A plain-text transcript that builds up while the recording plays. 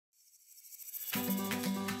Hello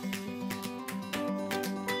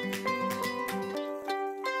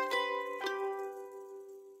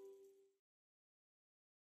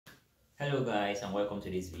guys, and welcome to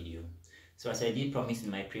this video. So as I did promise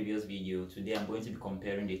in my previous video, today I'm going to be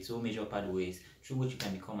comparing the two major pathways through which you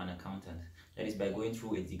can become an accountant. That is by going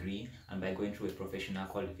through a degree and by going through a professional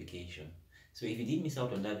qualification. So if you did miss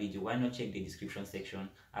out on that video, why not check the description section?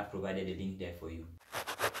 I've provided a link there for you.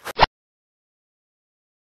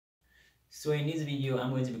 So in this video, I'm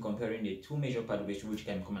going to be comparing the two major pathways through which you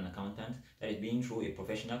can become an accountant, that is being through a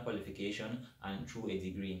professional qualification and through a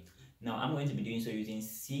degree. Now, I'm going to be doing so using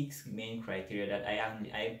 6 main criteria that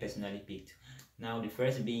I personally picked. Now, the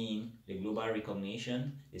first being the global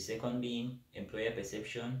recognition, the second being employer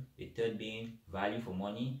perception, the third being value for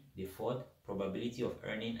money, the fourth, probability of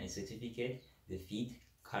earning a certificate, the fifth,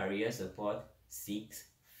 career support, 6,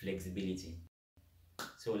 flexibility.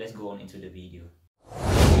 So let's go on into the video.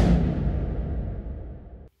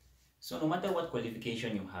 So no matter what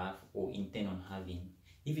qualification you have or intend on having,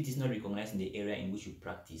 if it is not recognized in the area in which you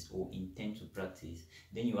practice or intend to practice,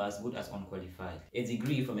 then you are as good as unqualified. A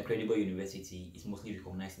degree from a credible university is mostly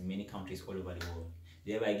recognized in many countries all over the world,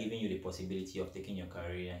 thereby giving you the possibility of taking your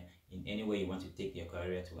career in any way you want to take your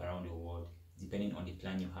career to around the world, depending on the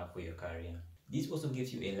plan you have for your career. This also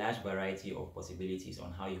gives you a large variety of possibilities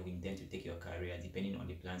on how you intend to take your career, depending on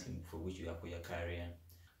the plans for which you have for your career.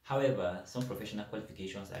 However, some professional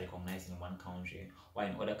qualifications are recognized in one country, while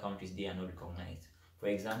in other countries they are not recognized. For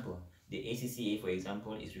example, the ACCA, for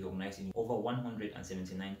example, is recognized in over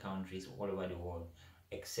 179 countries all over the world,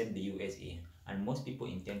 except the USA. And most people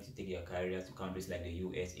intend to take their careers to countries like the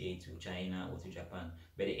USA, to China, or to Japan,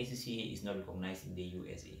 but the ACCA is not recognized in the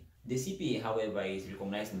USA. The CPA, however, is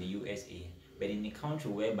recognized in the USA, but in a country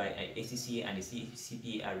whereby ACCA and the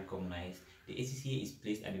CPA are recognized, the ACCA is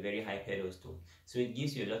placed at a very high pedestal. So it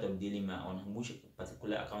gives you a lot of dilemma on which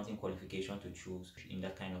particular accounting qualification to choose in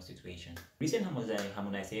that kind of situation. Recent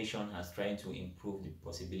harmonization has tried to improve the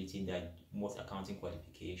possibility that most accounting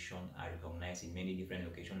qualifications are recognized in many different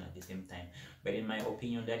locations at the same time. But in my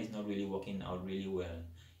opinion, that is not really working out really well.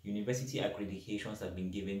 University accreditations have been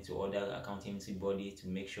given to other accountancy bodies to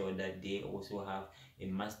make sure that they also have a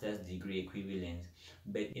master's degree equivalent.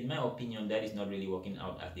 But in my opinion, that is not really working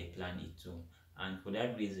out as they plan it to. And for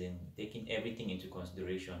that reason, taking everything into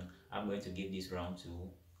consideration, I'm going to give this round to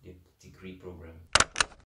the degree program.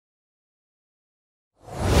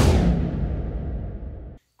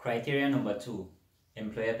 Criteria number 2,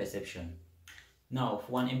 employer perception. Now,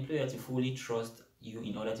 for an employer to fully trust you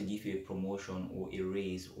in order to give you a promotion or a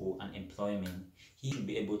raise or an employment, he should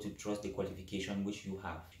be able to trust the qualification which you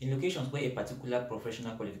have. In locations where a particular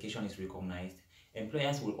professional qualification is recognized,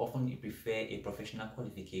 employers will often prefer a professional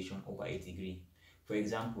qualification over a degree. For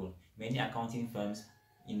example, many accounting firms,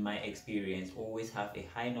 in my experience, always have a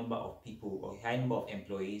high number of people or a high number of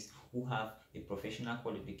employees who have a professional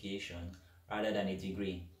qualification rather than a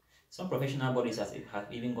degree. Some professional bodies have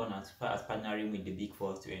even gone as far as partnering with the Big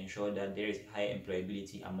Four to ensure that there is high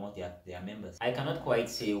employability among their members. I cannot quite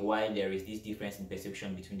say why there is this difference in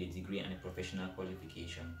perception between the degree and a professional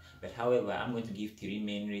qualification, but however, I'm going to give 3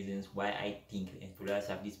 main reasons why I think employers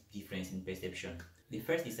have this difference in perception. The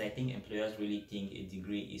first is I think employers really think a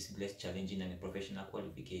degree is less challenging than a professional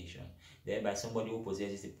qualification. Thereby, somebody who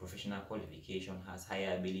possesses a professional qualification has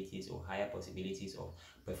higher abilities or higher possibilities of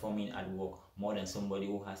performing at work more than somebody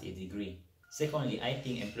who has a degree. Secondly, I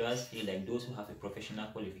think employers feel like those who have a professional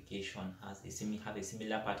qualification have a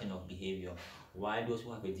similar pattern of behavior, while those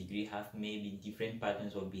who have a degree have maybe different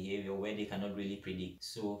patterns of behavior where they cannot really predict.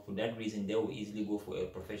 So for that reason, they will easily go for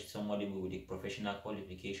somebody with a professional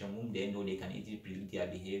qualification whom they know they can easily predict their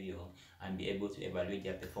behavior and be able to evaluate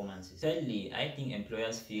their performances. Thirdly, I think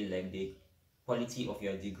employers feel like the quality of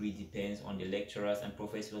your degree depends on the lecturers and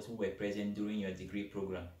professors who were present during your degree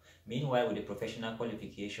program. Meanwhile, with the professional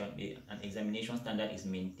qualification, an examination standard is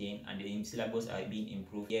maintained and the syllabus are being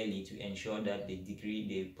improved yearly to ensure that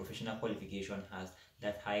the professional qualification has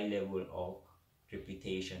that high level of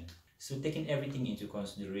reputation. So taking everything into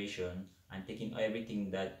consideration and taking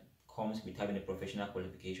everything that comes with having a professional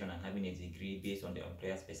qualification and having a degree based on the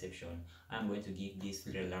employer's perception, I'm going to give this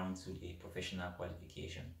round to the professional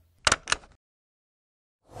qualification.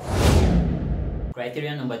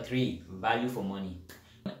 Criteria number 3, value for money.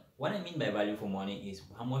 What I mean by value for money is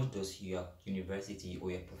how much does your university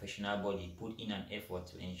or your professional body put in an effort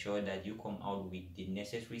to ensure that you come out with the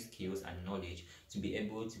necessary skills and knowledge to be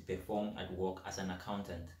able to perform at work as an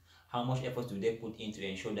accountant. How much effort do they put in to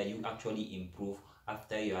ensure that you actually improve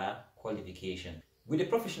after your qualification? With the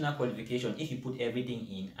professional qualification, if you put everything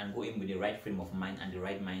in and go in with the right frame of mind and the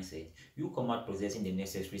right mindset, you come out possessing the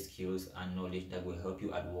necessary skills and knowledge that will help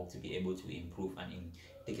you at work to be able to improve and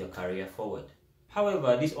take your career forward.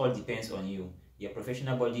 However, this all depends on you. Your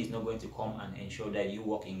professional body is not going to come and ensure that you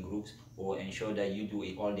work in groups or ensure that you do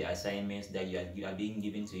all the assignments that you are being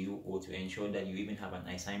given to you, or to ensure that you even have an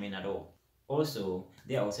assignment at all. Also,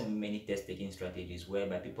 there are also many test-taking strategies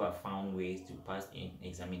whereby people have found ways to pass an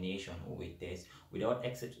examination or a test without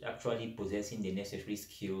actually possessing the necessary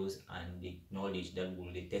skills and the knowledge that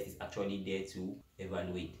the test is actually there to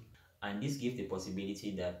evaluate. And this gives the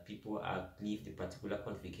possibility that people are leave the particular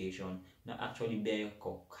qualification not actually bear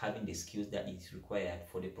having the skills that is required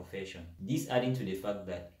for the profession. This adding to the fact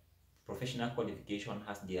that professional qualification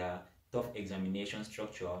has their tough examination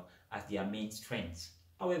structure as their main strengths.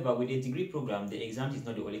 However, with a degree program, the exam is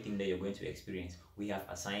not the only thing that you're going to experience. We have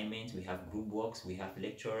assignments, we have group works, we have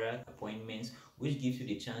lecturer appointments, which gives you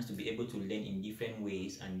the chance to be able to learn in different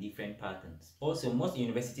ways and different patterns. Also, most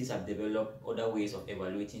universities have developed other ways of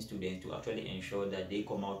evaluating students to actually ensure that they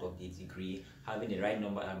come out of the degree having the right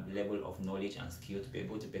number and level of knowledge and skill to be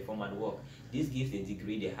able to perform at work. This gives the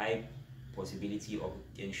degree the high possibility of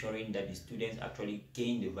ensuring that the students actually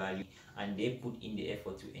gain the value and they put in the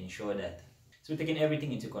effort to ensure that. So taking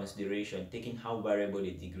everything into consideration, taking how variable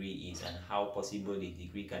the degree is and how possible the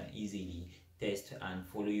degree can easily test and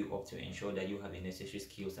follow you up to ensure that you have the necessary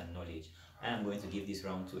skills and knowledge, I am going to give this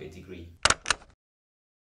round to a degree.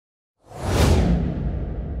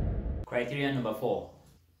 Criteria number 4,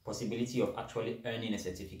 possibility of actually earning a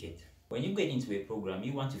certificate. When you get into a program,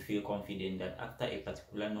 you want to feel confident that after a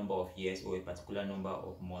particular number of years or a particular number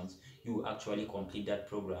of months, you will actually complete that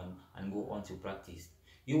program and go on to practice.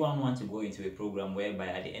 You won't want to go into a program whereby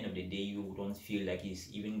at the end of the day you don't feel like it's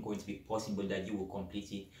even going to be possible that you will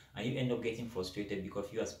complete it, and you end up getting frustrated because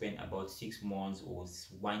you have spent about 6 months or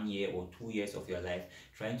 1 year or 2 years of your life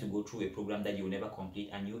trying to go through a program that you will never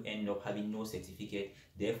complete, and you end up having no certificate,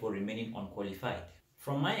 therefore remaining unqualified.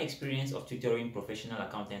 From my experience of tutoring professional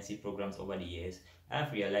accountancy programs over the years, I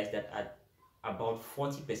have realized that at about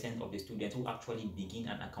 40% of the students who actually begin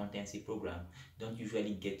an accountancy program don't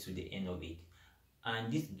usually get to the end of it.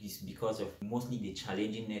 And this is because of mostly the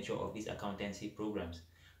challenging nature of these accountancy programs.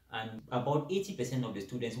 And about 80% of the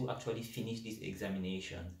students who actually finish these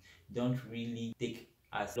examinations don't really take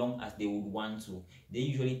as long as they would want to. They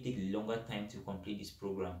usually take longer time to complete this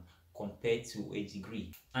program compared to a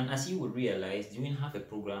degree. And as you would realize, doing half a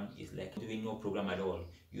program is like doing no program at all.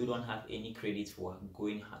 You don't have any credits for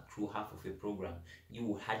going through half of a program. You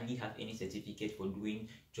will hardly have any certificate for doing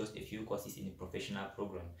just a few courses in a professional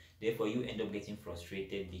program. Therefore, you end up getting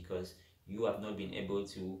frustrated because you have not been able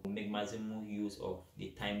to make maximum use of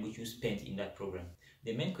the time which you spent in that program.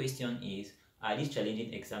 The main question is, are these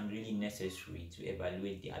challenging exams really necessary to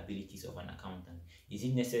evaluate the abilities of an accountant? Is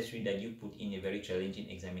it necessary that you put in a very challenging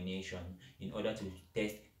examination in order to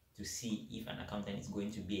test to see if an accountant is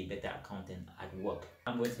going to be a better accountant at work?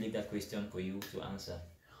 I'm going to leave that question for you to answer.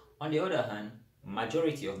 On the other hand,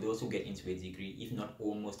 majority of those who get into a degree, if not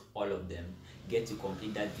almost all of them, get to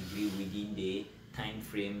complete that degree within the time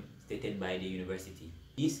frame stated by the university.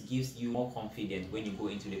 This gives you more confidence when you go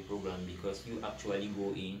into the program because you actually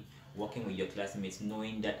go in working with your classmates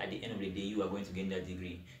knowing that at the end of the day you are going to gain that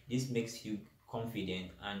degree. This makes you confident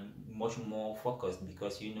and much more focused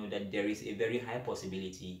because you know that there is a very high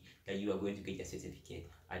possibility that you are going to get your certificate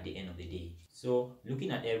at the end of the day. So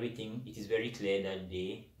looking at everything, it is very clear that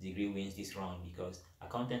the degree wins this round because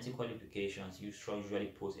accountancy qualifications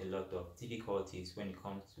usually pose a lot of difficulties when it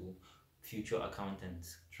comes to future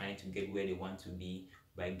accountants trying to get where they want to be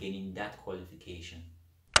by gaining that qualification.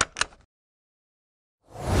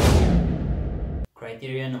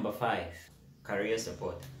 Criteria number 5, career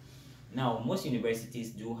support. Now, most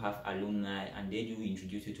universities do have alumni and they do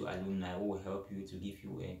introduce you to alumni who will help you to give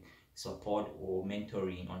you a support or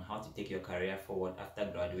mentoring on how to take your career forward after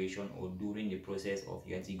graduation or during the process of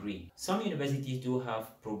your degree. Some universities do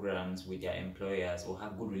have programs with their employers or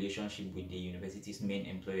have good relationship with the university's main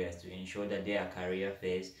employers to ensure that they are career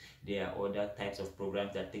fairs. There are other types of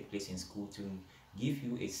programs that take place in school to give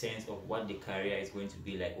you a sense of what the career is going to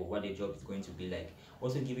be like or what the job is going to be like,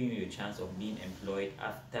 also giving you a chance of being employed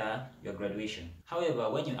after your graduation. However,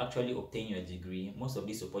 when you actually obtain your degree, most of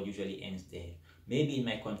this support usually ends there Maybe it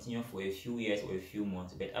might continue for a few years or a few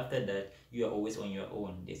months, but after that, you are always on your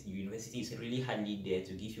own. The university is really hardly there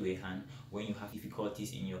to give you a hand when you have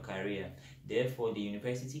difficulties in your career. Therefore, the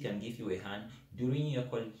university can give you a hand during your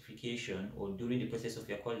qualification or during the process of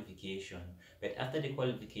your qualification. But after the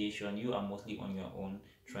qualification, you are mostly on your own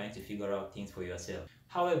trying to figure out things for yourself.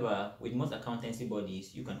 However, with most accountancy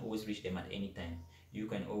bodies, you can always reach them at any time. You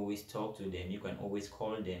can always talk to them, you can always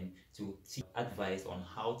call them to seek advice on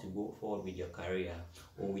how to go forward with your career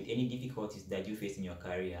or with any difficulties that you face in your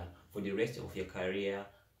career for the rest of your career,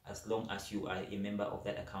 as long as you are a member of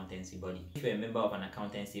that accountancy body. If you're a member of an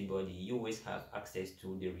accountancy body, you always have access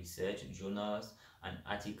to the research journals and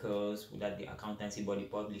articles that the accountancy body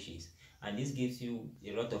publishes, and this gives you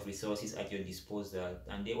a lot of resources at your disposal,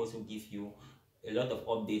 and they also give you a lot of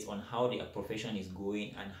updates on how the profession is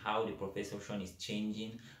going and how the profession is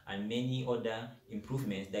changing, and many other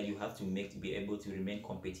improvements that you have to make to be able to remain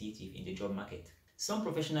competitive in the job market. Some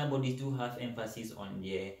professional bodies do have emphasis on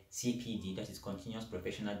their CPD, that is continuous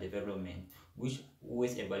professional development, which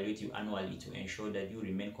always evaluate you annually to ensure that you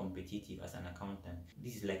remain competitive as an accountant.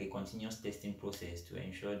 This is like a continuous testing process to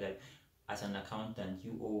ensure that as an accountant,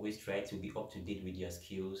 you always try to be up to date with your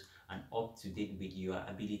skills and up to date with your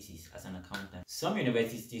abilities as an accountant. Some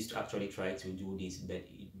universities actually try to do this, but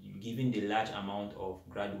given the large amount of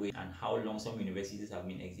graduates and how long some universities have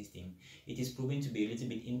been existing, it is proving to be a little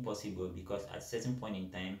bit impossible, because at a certain point in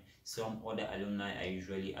time, some other alumni are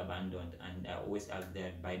usually abandoned and are always out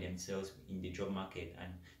there by themselves in the job market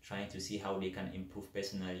and trying to see how they can improve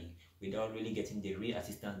personally without really getting the real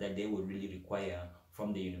assistance that they would really require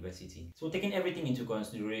from the university. So taking everything into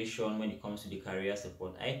consideration when it comes to the career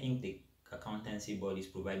support, I think the accountancy bodies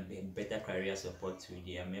provide better career support to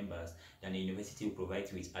their members than the university will provide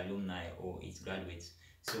to its alumni or its graduates.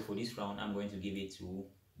 So for this round, I'm going to give it to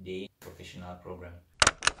the professional program.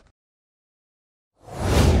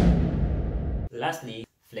 Lastly,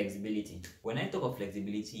 flexibility. When I talk of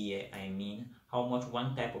flexibility here, I mean how much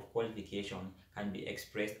one type of qualification can be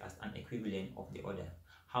expressed as an equivalent of the other.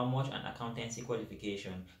 How much an accountancy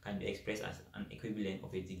qualification can be expressed as an equivalent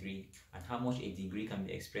of a degree, and how much a degree can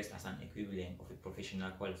be expressed as an equivalent of a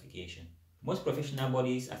professional qualification. Most professional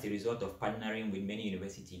bodies, as a result of partnering with many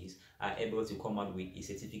universities, are able to come out with a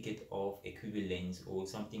certificate of equivalence or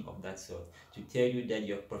something of that sort to tell you that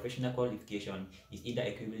your professional qualification is either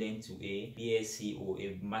equivalent to a BSc or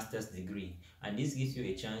a master's degree. And this gives you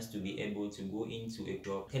a chance to be able to go into a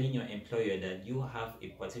job telling your employer that you have a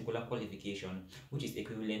particular qualification which is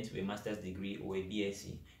equivalent to a master's degree or a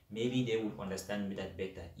BSc. Maybe they would understand that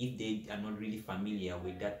better if they are not really familiar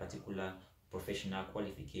with that particular professional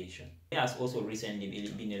qualification. There has also recently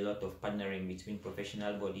been a lot of partnering between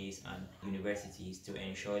professional bodies and universities to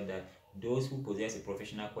ensure that those who possess a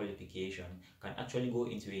professional qualification can actually go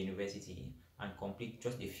into a university and complete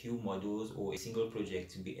just a few modules or a single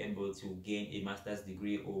project to be able to gain a master's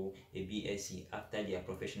degree or a BSc after their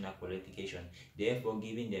professional qualification, therefore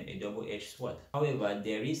giving them a double-edged sword. However,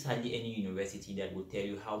 there is hardly any university that will tell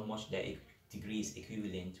you how much their degree is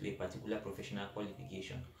equivalent to a particular professional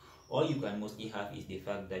qualification. All you can mostly have is the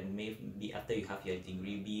fact that maybe after you have your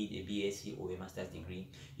degree, be it a BSc or a master's degree,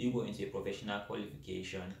 you go into a professional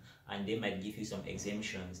qualification and they might give you some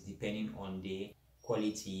exemptions depending on the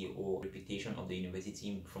quality or reputation of the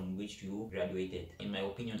university from which you graduated. In my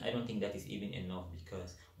opinion, I don't think that is even enough,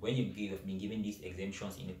 because when you have been given these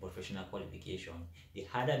exemptions in a professional qualification, the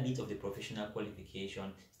harder bit of the professional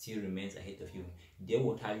qualification still remains ahead of you. They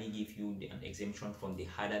would hardly give you an exemption from the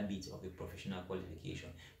harder bits of the professional qualification.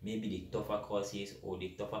 Maybe the tougher courses or the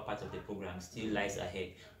tougher part of the program still lies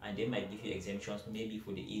ahead, and they might give you exemptions maybe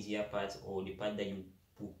for the easier parts or the part that you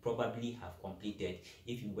would probably have completed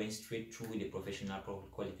if you went straight through the professional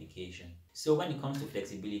qualification. So when it comes to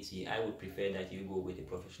flexibility, I would prefer that you go with a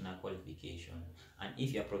professional qualification, and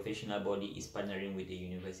if your professional body is partnering with a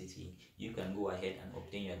university, you can go ahead and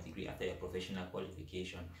obtain your degree after your professional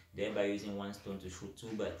qualification, thereby using one stone to shoot two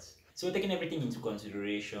birds. So taking everything into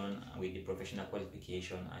consideration with the professional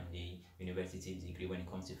qualification and the university degree, when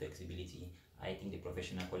it comes to flexibility, I think the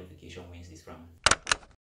professional qualification wins this round.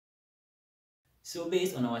 So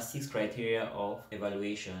based on our 6 criteria of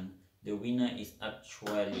evaluation, the winner is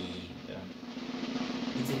actually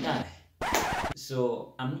it's a tie.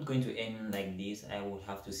 So I'm not going to end like this. I would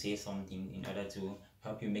have to say something in order to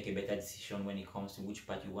help you make a better decision when it comes to which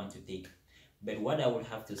path you want to take. But what I would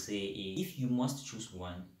have to say is, if you must choose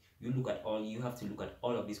one, you have to look at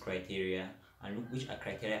all of these criteria and look which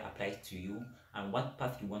criteria applies to you and what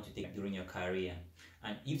path you want to take during your career.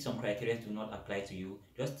 And if some criteria do not apply to you,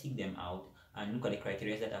 just tick them out and look at the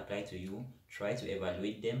criteria that apply to you, try to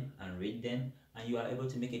evaluate them and rate them, and you are able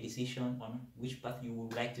to make a decision on which path you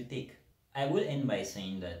would like to take. I will end by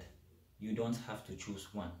saying that you don't have to choose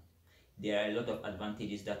one. There are a lot of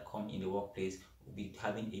advantages that come in the workplace with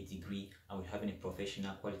having a degree and with having a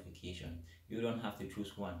professional qualification. You don't have to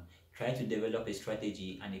choose one. Try to develop a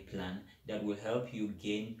strategy and a plan that will help you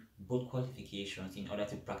gain both qualifications in order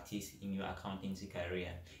to practice in your accountancy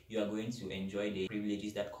career. You are going to enjoy the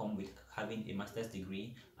privileges that come with having a master's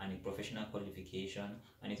degree and a professional qualification,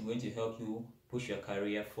 and it's going to help you push your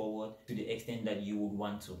career forward to the extent that you would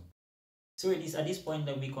want to. So it is at this point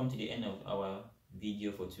that we come to the end of our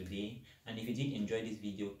video for today, and if you did enjoy this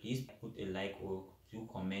video, please put a like or do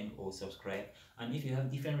comment or subscribe. And if you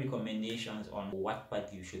have different recommendations on what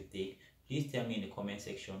path you should take, please tell me in the comment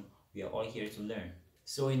section. We are all here to learn.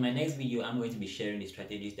 So in my next video, I'm going to be sharing the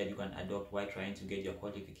strategies that you can adopt while trying to get your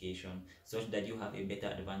qualification, such that you have a better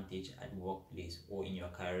advantage at workplace or in your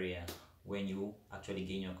career when you actually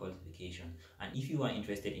gain your qualification. And if you are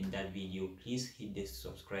interested in that video, please hit the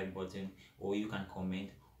subscribe button, or you can comment,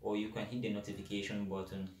 or you can hit the notification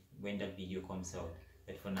button when that video comes out.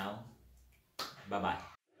 But for now, bye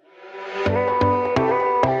bye.